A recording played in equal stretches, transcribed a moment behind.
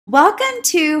Welcome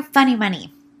to Funny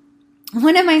Money.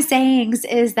 One of my sayings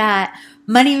is that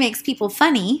money makes people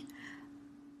funny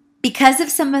because of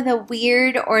some of the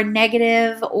weird or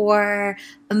negative or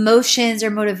emotions or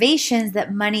motivations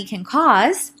that money can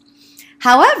cause.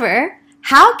 However,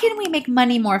 how can we make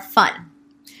money more fun?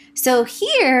 So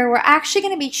here we're actually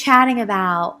going to be chatting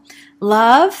about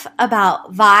love,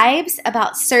 about vibes,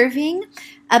 about serving,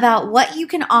 about what you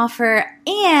can offer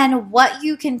and what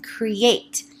you can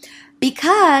create.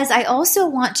 Because I also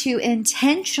want to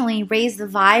intentionally raise the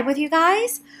vibe with you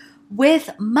guys with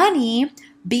money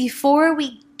before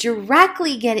we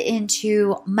directly get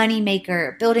into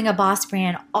moneymaker, building a boss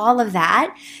brand, all of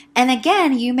that. And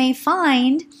again, you may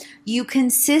find you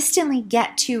consistently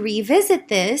get to revisit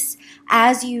this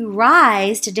as you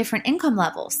rise to different income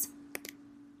levels.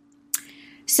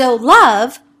 So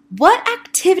love, what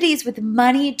activities with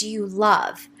money do you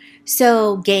love?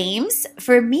 So games,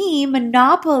 for me,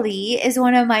 Monopoly is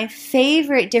one of my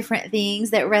favorite different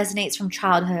things that resonates from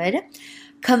childhood.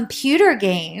 Computer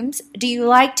games, do you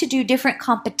like to do different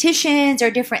competitions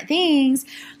or different things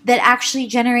that actually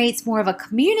generates more of a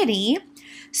community?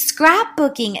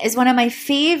 Scrapbooking is one of my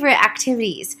favorite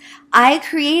activities. I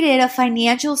created a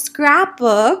financial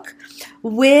scrapbook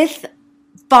with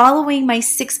following my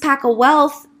 6-pack of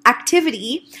wealth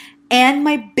activity and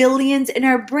my billions in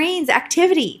our brains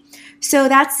activity. So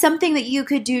that's something that you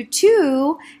could do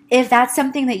too if that's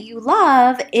something that you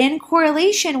love in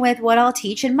correlation with what I'll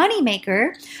teach in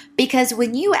Moneymaker. Because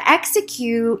when you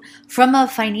execute from a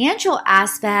financial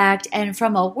aspect and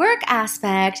from a work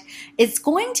aspect, it's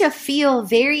going to feel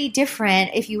very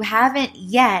different if you haven't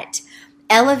yet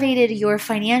elevated your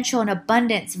financial and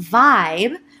abundance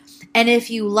vibe. And if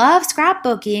you love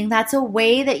scrapbooking, that's a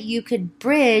way that you could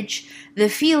bridge the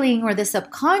feeling or the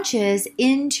subconscious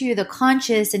into the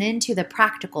conscious and into the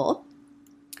practical.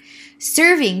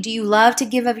 Serving, do you love to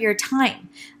give of your time?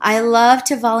 I love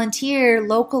to volunteer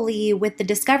locally with the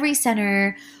Discovery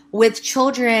Center, with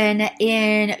children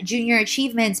in Junior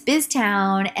Achievements,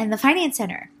 BizTown, and the Finance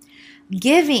Center.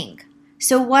 Giving,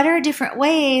 so what are different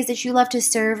ways that you love to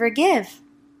serve or give?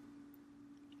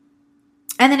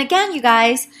 And then again, you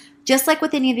guys, just like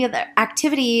with any of the other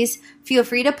activities, feel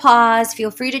free to pause,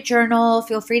 feel free to journal,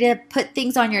 feel free to put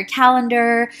things on your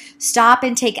calendar, stop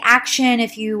and take action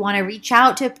if you want to reach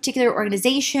out to a particular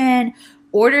organization,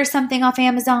 order something off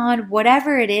Amazon,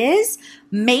 whatever it is,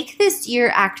 make this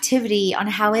your activity on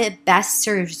how it best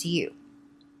serves you.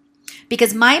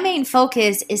 Because my main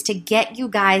focus is to get you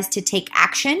guys to take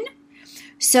action.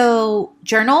 So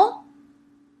journal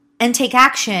and take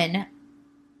action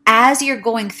as you're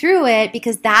going through it,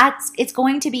 because it's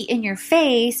going to be in your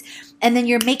face, and then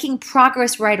you're making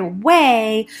progress right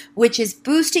away, which is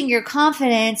boosting your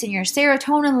confidence and your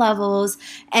serotonin levels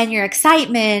and your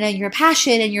excitement and your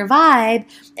passion and your vibe,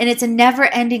 and it's a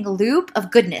never-ending loop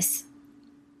of goodness.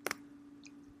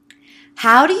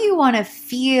 How do you want to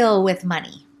feel with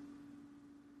money?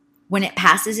 When it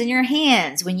passes in your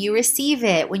hands, when you receive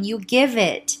it, when you give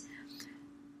it?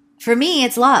 For me,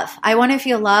 it's love. I want to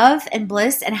feel love and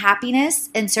bliss and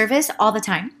happiness and service all the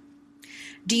time.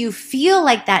 Do you feel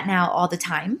like that now all the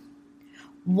time?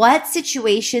 What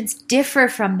situations differ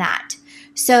from that?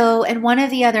 So in one of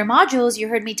the other modules, you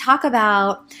heard me talk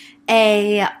about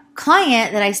a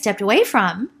client that I stepped away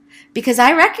from because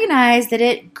I recognized that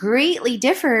it greatly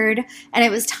differed and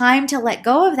it was time to let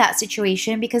go of that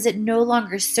situation because it no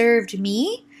longer served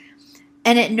me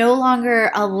and it no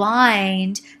longer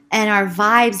aligned, and our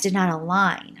vibes did not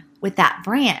align with that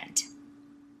brand.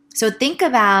 So think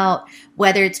about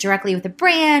whether it's directly with a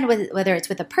brand, whether it's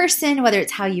with a person, whether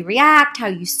it's how you react, how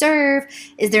you serve.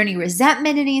 Is there any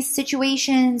resentment in these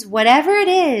situations? Whatever it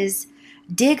is,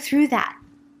 dig through that.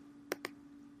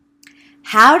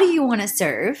 How do you want to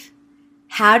serve?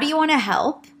 How do you want to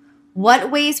help?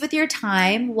 What ways with your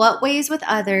time? What ways with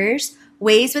others?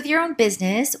 Ways with your own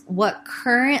business? What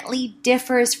currently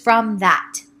differs from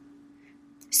that?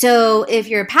 So if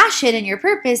your passion and your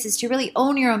purpose is to really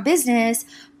own your own business,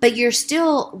 but you're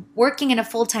still working in a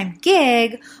full-time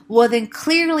gig, well, then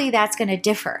clearly that's going to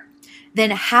differ.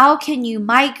 Then how can you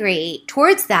migrate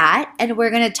towards that? And we're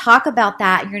going to talk about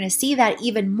that. You're going to see that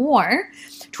even more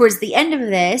towards the end of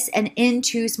this and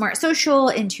into Smart Social,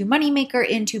 into Moneymaker,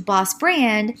 into Boss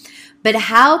Brand. But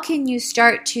how can you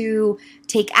start to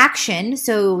take action?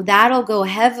 So that'll go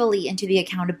heavily into the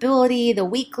accountability, the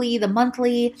weekly, the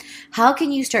monthly. How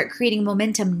can you start creating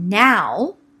momentum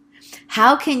now?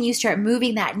 How can you start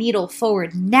moving that needle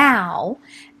forward now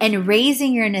and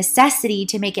raising your necessity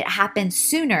to make it happen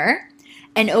sooner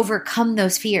and overcome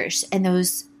those fears and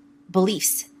those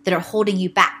beliefs that are holding you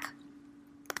back?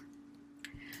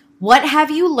 What have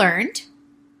you learned?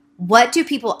 What do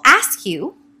people ask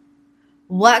you?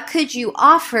 What could you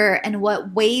offer, and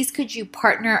what ways could you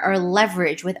partner or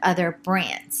leverage with other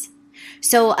brands?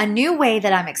 So a new way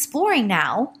that I'm exploring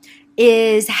now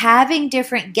is having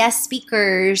different guest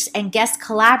speakers and guest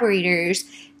collaborators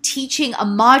teaching a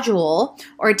module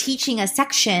or teaching a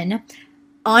section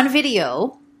on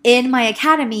video in my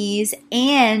academies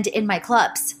and in my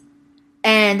clubs.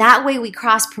 And that way we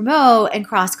cross promote and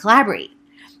cross collaborate.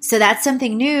 So that's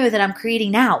something new that I'm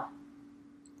creating now.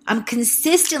 I'm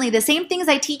consistently, the same things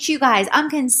I teach you guys,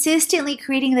 I'm consistently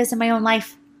creating this in my own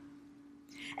life.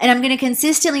 And I'm going to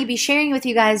consistently be sharing with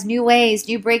you guys new ways,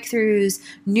 new breakthroughs,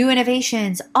 new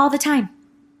innovations all the time.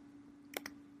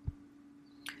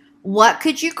 What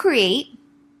could you create?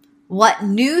 What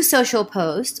new social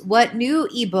posts? What new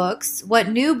ebooks? What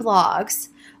new blogs?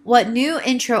 What new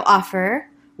intro offer?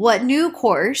 What new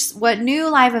course? What new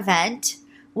live event?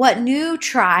 What new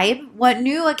tribe? What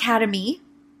new academy?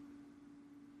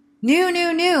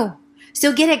 New.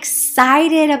 So get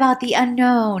excited about the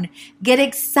unknown. Get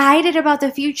excited about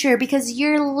the future because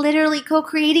you're literally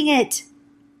co-creating it.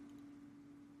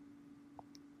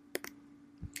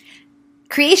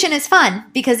 Creation is fun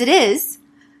because it is.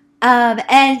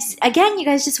 And again, you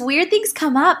guys, just weird things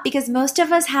come up because most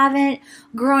of us haven't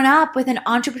grown up with an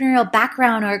entrepreneurial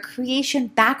background or a creation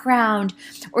background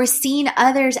or seen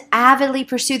others avidly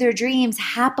pursue their dreams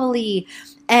happily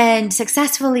and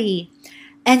successfully.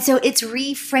 And so it's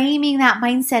reframing that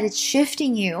mindset. It's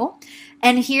shifting you.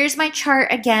 And here's my chart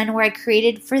again where I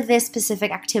created for this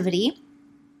specific activity.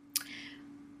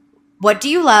 What do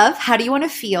you love? How do you want to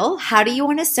feel? How do you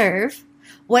want to serve?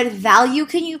 What value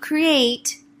can you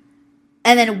create?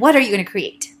 And then what are you going to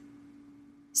create?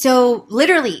 So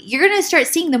literally, you're going to start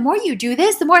seeing the more you do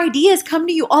this, the more ideas come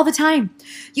to you all the time.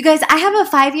 You guys, I have a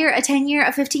 5-year, a 10-year,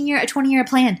 a 15-year, a 20-year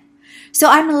plan. So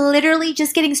I'm literally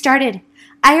just getting started.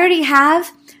 I already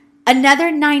have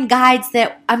another 9 guides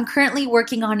that I'm currently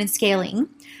working on and scaling.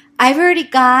 I've already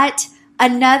got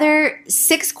another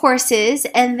 6 courses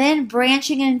and then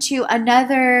branching into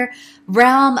another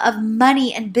realm of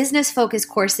money and business focused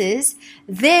courses.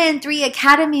 Then 3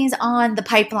 academies on the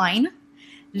pipeline.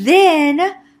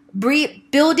 Then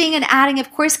building and adding,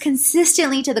 of course,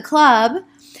 consistently to the club.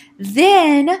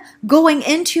 Then going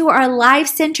into our live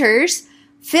centers,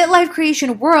 Fit Life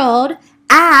Creation World,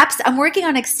 apps. I'm working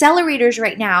on accelerators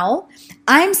right now.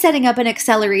 I'm setting up an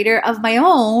accelerator of my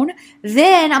own.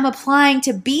 Then I'm applying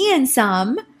to be in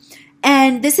some.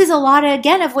 And this is a lot,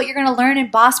 again, of what you're going to learn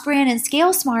in Boss Brand and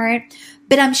Scale Smart.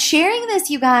 But I'm sharing this,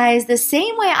 you guys, the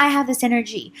same way I have this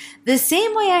energy, the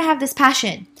same way I have this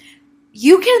passion.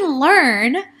 You can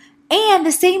learn. And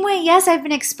the same way, yes, I've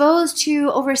been exposed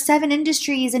to over 7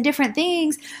 industries and different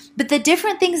things, but the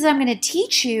different things that I'm going to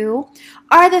teach you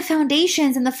are the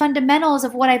foundations and the fundamentals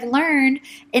of what I've learned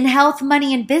in health,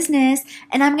 money, and business,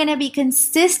 and I'm going to be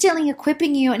consistently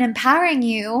equipping you and empowering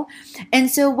you.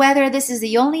 And so whether this is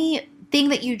the only thing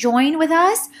that you join with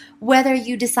us, whether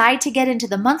you decide to get into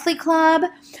the monthly club,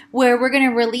 where we're going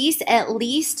to release at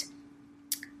least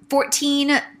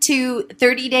 14 to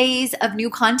 30 days of new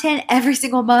content every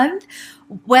single month,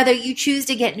 whether you choose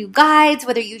to get new guides,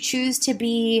 whether you choose to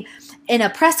be in a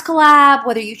press collab,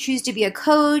 whether you choose to be a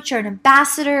coach or an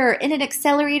ambassador or in an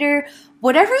accelerator,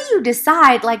 whatever you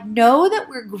decide, like know that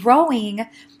we're growing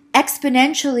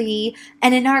exponentially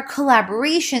and in our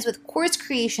collaborations with course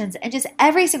creations and just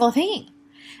every single thing.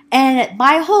 And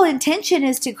my whole intention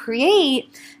is to create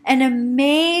an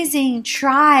amazing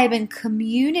tribe and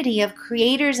community of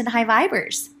creators and high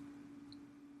vibers.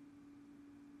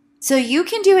 So you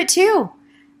can do it too.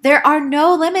 There are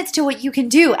no limits to what you can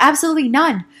do. Absolutely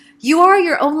none. You are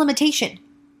your own limitation.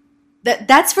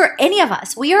 That's for any of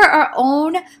us. We are our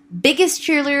own biggest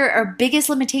cheerleader or biggest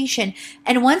limitation.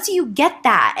 And once you get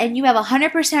that and you have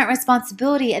 100%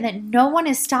 responsibility and that no one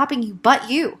is stopping you but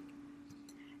you,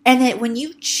 and that when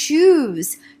you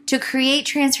choose to create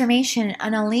transformation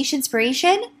and unleash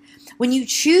inspiration, when you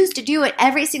choose to do it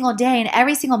every single day and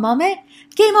every single moment,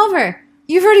 game over.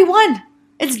 You've already won.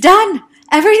 It's done.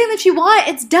 Everything that you want,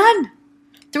 it's done.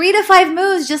 3 to 5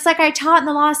 moves, just like I taught in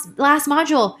the last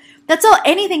module. That's all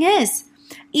anything is.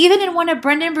 Even in one of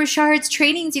Brendon Burchard's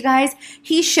trainings, you guys,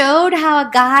 he showed how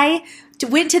a guy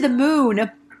went to the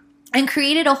moon and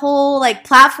created a whole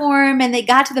platform, and they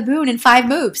got to the moon in 5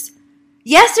 moves.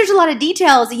 Yes, there's a lot of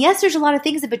details, and yes, there's a lot of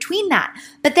things in between that,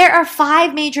 but there are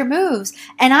 5 major moves,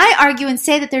 and I argue and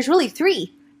say that there's really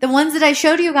 3. The ones that I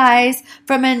showed you guys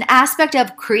from an aspect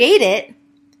of create it,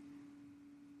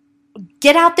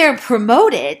 get out there and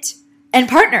promote it, and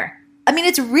partner. I mean,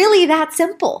 it's really that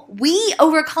simple. We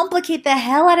overcomplicate the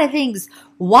hell out of things.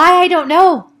 Why? I don't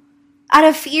know. out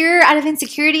of fear, out of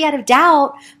insecurity, out of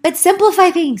doubt, but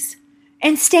simplify things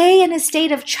and stay in a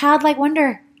state of childlike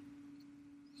wonder.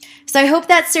 So I hope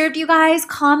that served you guys.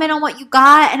 Comment on what you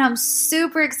got, and I'm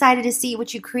super excited to see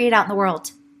what you create out in the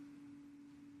world.